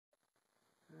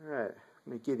Alright,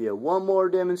 I'm going to give you one more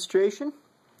demonstration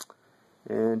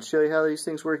and show you how these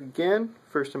things work again.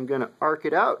 First I'm going to arc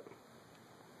it out.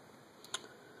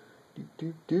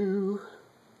 There you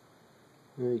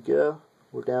go.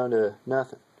 We're down to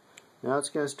nothing. Now it's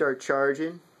going to start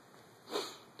charging.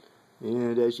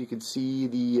 And as you can see,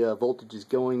 the voltage is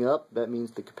going up. That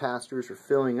means the capacitors are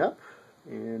filling up.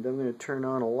 And I'm going to turn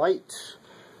on a light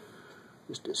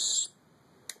just to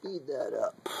speed that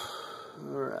up.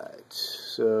 Alright,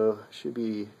 so should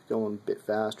be going a bit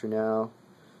faster now.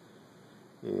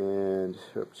 And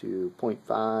up to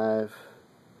 0.5,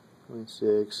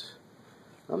 0.6.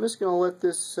 I'm just going to let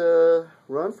this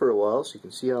run for a while so you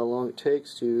can see how long it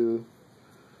takes to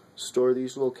store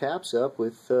these little caps up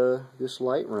with this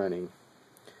light running.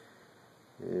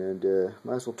 And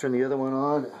might as well turn the other one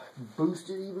on, boost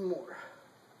it even more.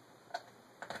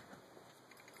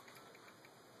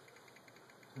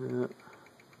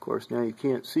 Of course now you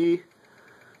can't see,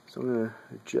 so I'm going to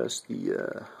adjust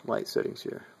the light settings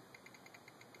here.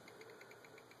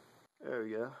 There we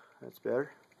go, that's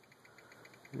better.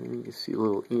 And you can see a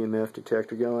little EMF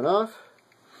detector going off.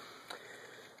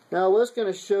 Now I was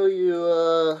going to show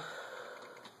you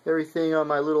everything on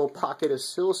my little pocket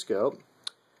oscilloscope,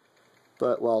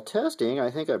 but while testing I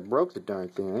think I broke the darn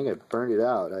thing. I think I burned it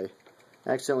out. I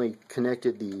accidentally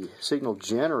connected the signal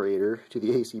generator to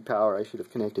the AC power. I should have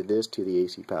connected this to the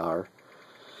AC power.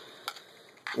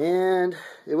 And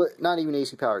it was not even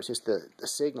AC power, it's just the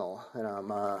signal that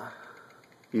I'm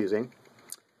using.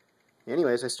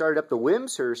 Anyways, I started up the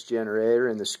Wimshurst generator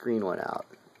and the screen went out.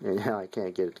 And now I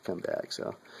can't get it to come back.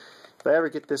 So if I ever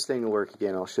get this thing to work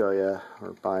again, I'll show you,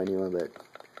 or buy a new one. But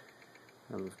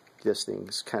this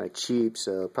thing's kind of cheap,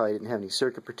 so probably didn't have any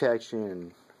circuit protection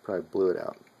and probably blew it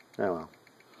out. Oh well.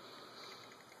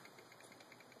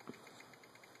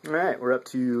 Alright, we're up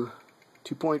to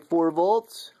 2.4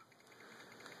 volts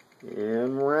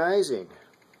and rising.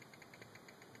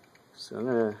 So I'm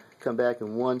going to come back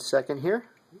in 1 second here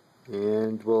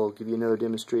and we'll give you another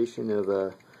demonstration of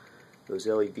those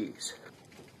LEDs.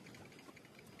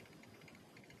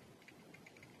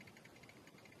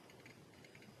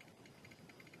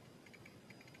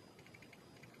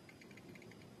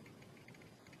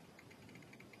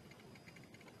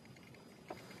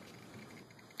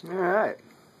 Alright,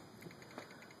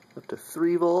 up to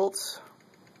 3 volts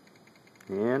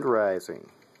and rising.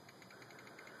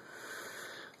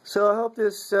 So I hope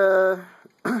this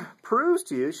proves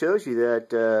to you, shows you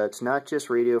that it's not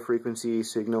just radio frequency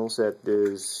signals that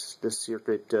this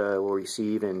circuit will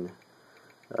receive and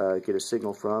get a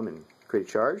signal from and create a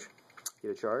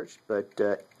charge,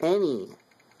 but any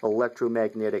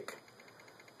electromagnetic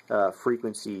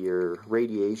frequency or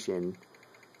radiation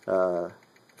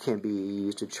can be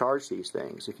used to charge these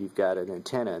things if you've got an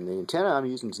antenna. And the antenna I'm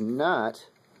using is not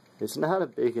a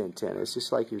big antenna. It's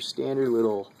just like your standard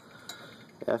little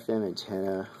FM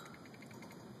antenna.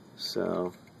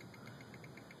 So,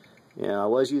 yeah, I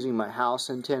was using my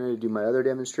house antenna to do my other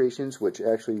demonstrations, which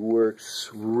actually works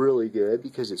really good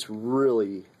because it's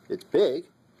big,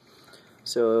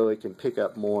 so it can pick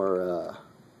up more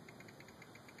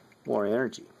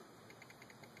energy.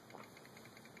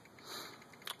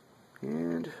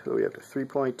 And we have to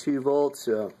 3.2 volts,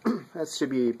 so that should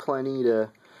be plenty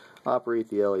to operate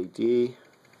the LED.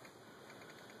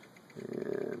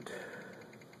 And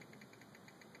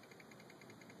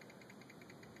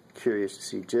curious to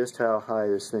see just how high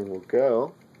this thing will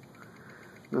go.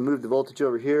 I'm going to move the voltage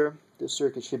over here. This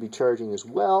circuit should be charging as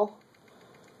well,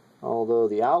 although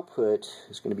the output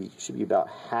is should be about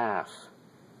half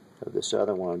of this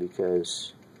other one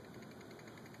because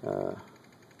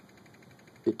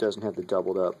it doesn't have the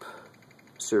doubled up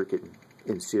circuit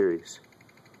in series.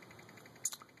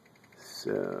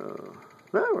 So,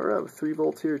 well, we're up 3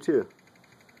 volts here too.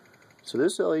 So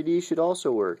this LED should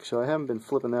also work. So I haven't been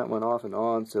flipping that one off and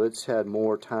on, so it's had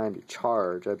more time to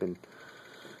charge. I've been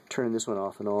turning this one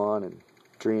off and on and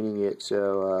draining it,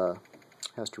 so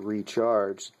it has to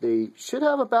recharge. They should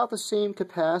have about the same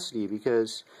capacity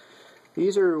because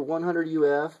these are 100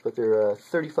 UF, but they're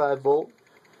 35 volt.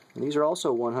 And these are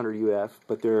also 100 UF,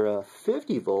 but they're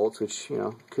 50 volts, which, you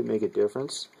know, could make a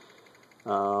difference.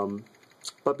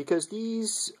 But because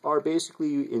these are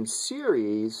basically in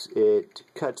series, it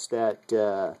cuts that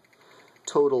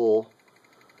total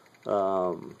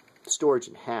storage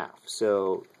in half.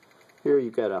 So here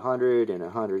you've got 100 and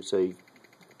 100, so you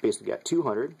basically got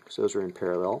 200, because those are in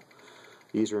parallel.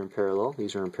 These are in parallel,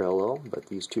 these are in parallel, but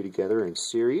these two together are in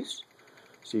series.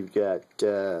 So you've got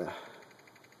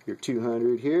your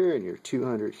 200 here and your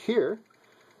 200 here,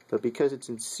 but because it's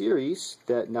in series,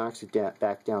 that knocks it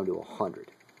back down to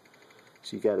 100.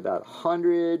 So you got about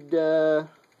 100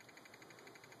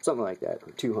 something like that,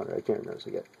 or 200. I can't remember. So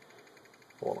I got,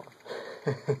 hold on,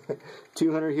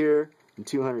 200 here and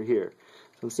 200 here.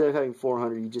 So instead of having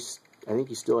 400, I think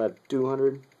you still have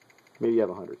 200. Maybe you have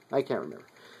 100. I can't remember.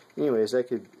 Anyways, I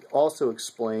could also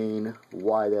explain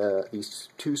why these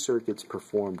two circuits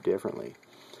perform differently.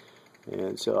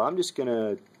 And so I'm just going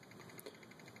to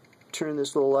turn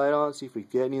this little light on, see if we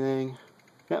get anything.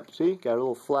 Yep, see, got a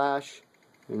little flash,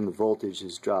 and the voltage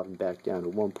is dropping back down to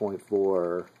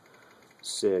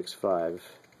 1.465. And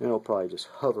it'll probably just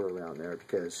hover around there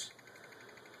because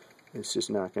it's just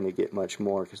not going to get much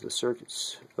more because the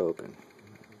circuit's open.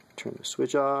 Turn the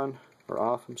switch on, or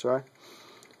off, I'm sorry,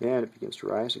 and it begins to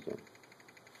rise again.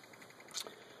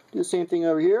 Do the same thing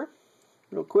over here,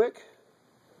 real quick.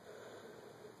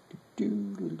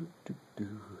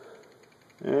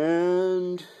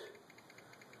 And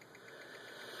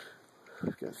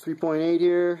we've got 3.8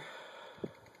 here.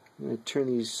 I'm going to turn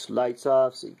these lights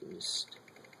off so you can just,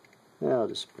 I'll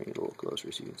just bring it a little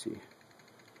closer so you can see.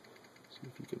 See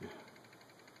if you can.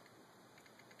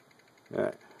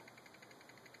 Alright.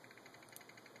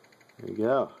 There you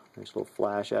go. Nice little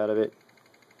flash out of it.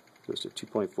 Goes to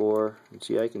 2.4. And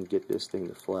see, I can get this thing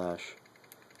to flash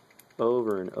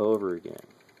over and over again.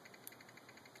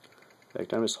 In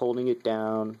fact, I'm just holding it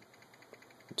down.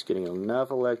 It's getting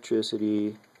enough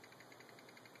electricity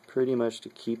pretty much to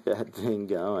keep that thing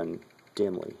going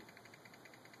dimly.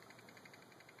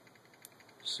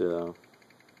 So,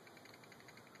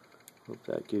 hope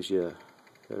that gives you a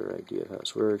better idea of how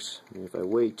this works. And if I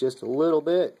wait just a little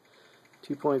bit,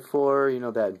 2.4, you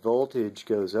know, that voltage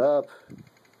goes up,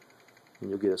 and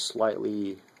you'll get a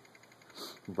slightly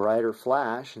brighter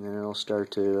flash, and then it'll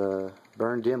start to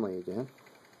burn dimly again.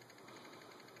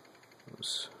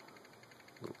 Those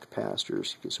little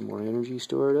capacitors get some more energy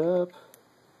stored up.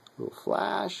 A little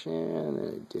flash, and then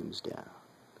it dims down.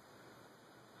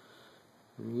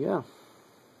 There you go.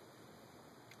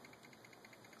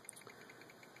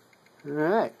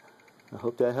 Alright, I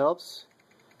hope that helps,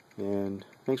 and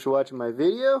thanks for watching my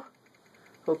video.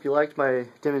 Hope you liked my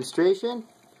demonstration.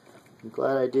 I'm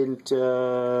glad I didn't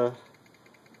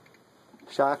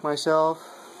shock myself,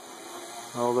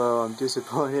 although I'm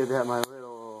disappointed that my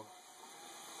little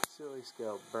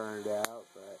oscilloscope burned out,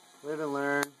 but live and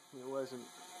learn. It wasn't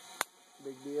a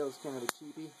big deal, it's kind of a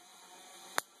cheapie.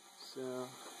 So,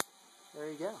 there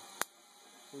you go.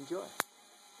 Enjoy.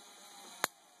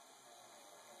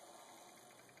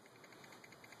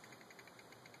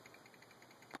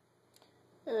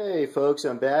 Hey folks,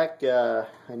 I'm back. I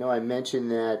know I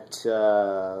mentioned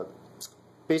that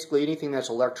basically anything that's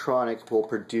electronic will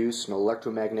produce an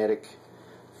electromagnetic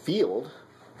field,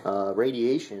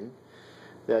 radiation,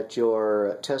 that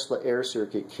your Tesla air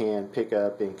circuit can pick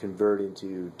up and convert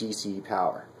into DC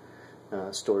power,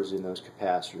 stores in those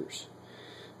capacitors.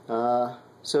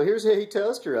 So here's a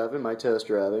toaster oven, my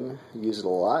toaster oven. I use it a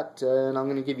lot, and I'm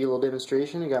going to give you a little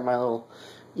demonstration. I got my little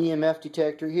EMF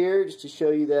detector here just to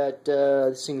show you that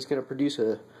this thing's going to produce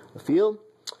a field.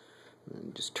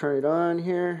 And just turn it on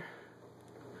here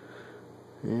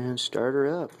and start her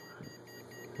up.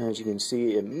 As you can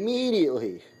see,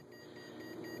 immediately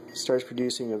starts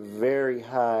producing a very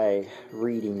high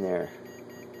reading there.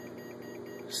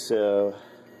 So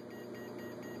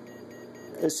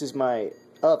this is my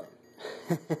oven.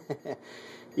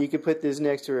 You could put this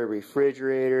next to a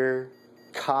refrigerator,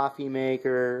 coffee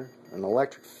maker, an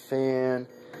electric fan,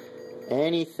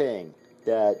 anything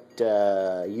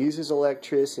that uses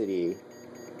electricity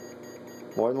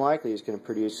more than likely is going to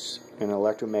produce an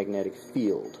electromagnetic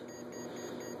field.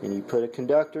 And you put a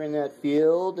conductor in that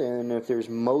field, and if there's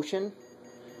motion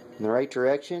in the right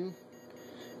direction,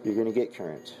 you're going to get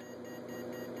current.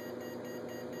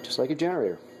 Just like a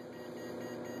generator.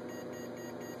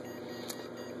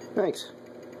 Thanks.